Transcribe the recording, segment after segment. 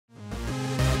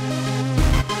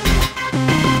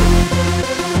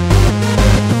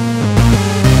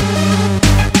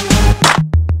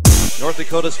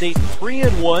Dakota State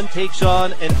 3-1 takes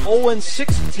on an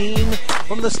 0-16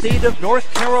 from the state of North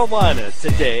Carolina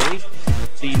today.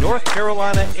 The North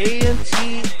Carolina A&T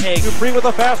Aggies. Dupree with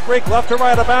a fast break, left to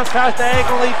right, a bounce pass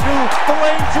diagonally through the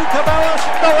lane to Cabela's.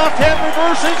 The left-hand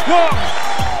reverse is good.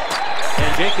 And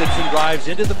Jacobson drives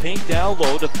into the paint down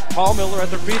low to Paul Miller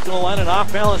at the free throw line. An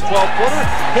off-balance 12-footer,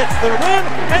 hits the rim,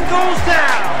 and goes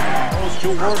down. Goes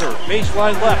to Warner,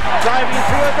 baseline left, driving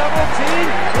through a double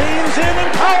team, leans in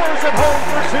and powers it home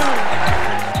for two.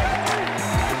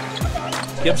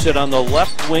 Gives it on the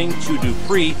left wing to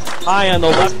Dupree. High on the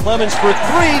left, Clemens for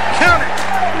three. Count it!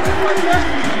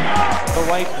 The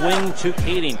right wing to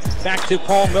Kading. Back to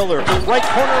Paul Miller. Right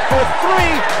corner for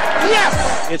three.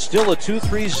 Yes! It's still a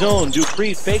 2-3 zone.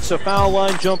 Dupree fakes a foul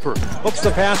line jumper. Hooks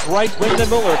the pass right wing to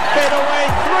Miller. Fade away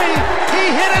three. He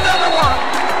hit another one.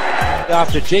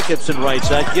 Off to Jacobson right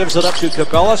side. Gives it up to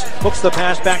Cabela's. Hooks the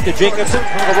pass back to Jacobson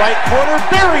from the right corner.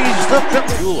 Buries the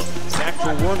Jula. Back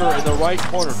to Werner in the right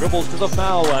corner. Dribbles to the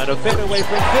foul line. A fade away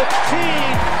from 15.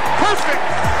 Perfect!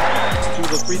 To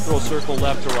the free throw circle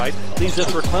left to right. Leaves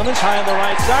it for Clemens. High on the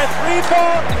right side.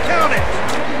 3-ball. Count it!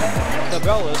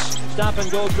 Cabela's stop and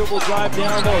go dribble drive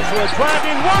down low. To a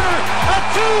driving Werner. A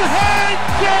two-hand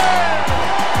jam!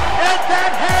 And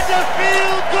that had to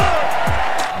feel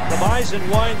good! The Bison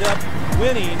wind up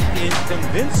winning in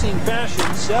convincing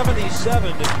fashion,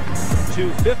 77 to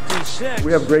 56.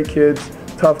 We have great kids,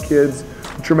 tough kids,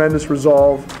 tremendous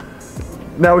resolve.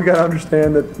 Now we got to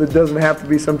understand that it doesn't have to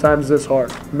be sometimes this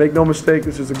hard. Make no mistake,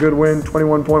 this is a good win,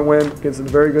 21-point win against a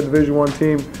very good Division I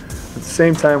team. At the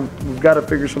same time, we've got to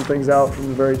figure some things out from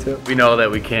the very tip. We know that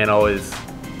we can't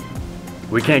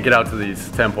get out to these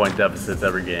 10-point deficits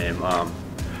every game.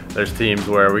 There's teams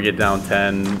where we get down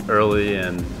 10 early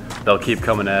and they'll keep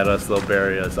coming at us, they'll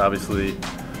bury us. Obviously,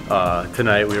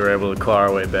 tonight we were able to claw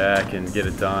our way back and get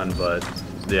it done, but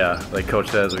yeah, like Coach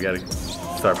says, we got to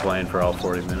start playing for all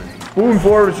 40 minutes. Moving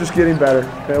forward, it's just getting better.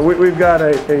 We've got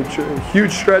a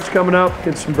huge stretch coming up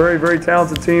against some very, very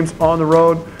talented teams on the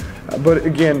road. But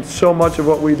again, so much of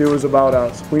what we do is about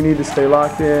us. We need to stay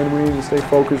locked in, we need to stay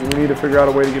focused, and we need to figure out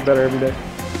a way to get better every day.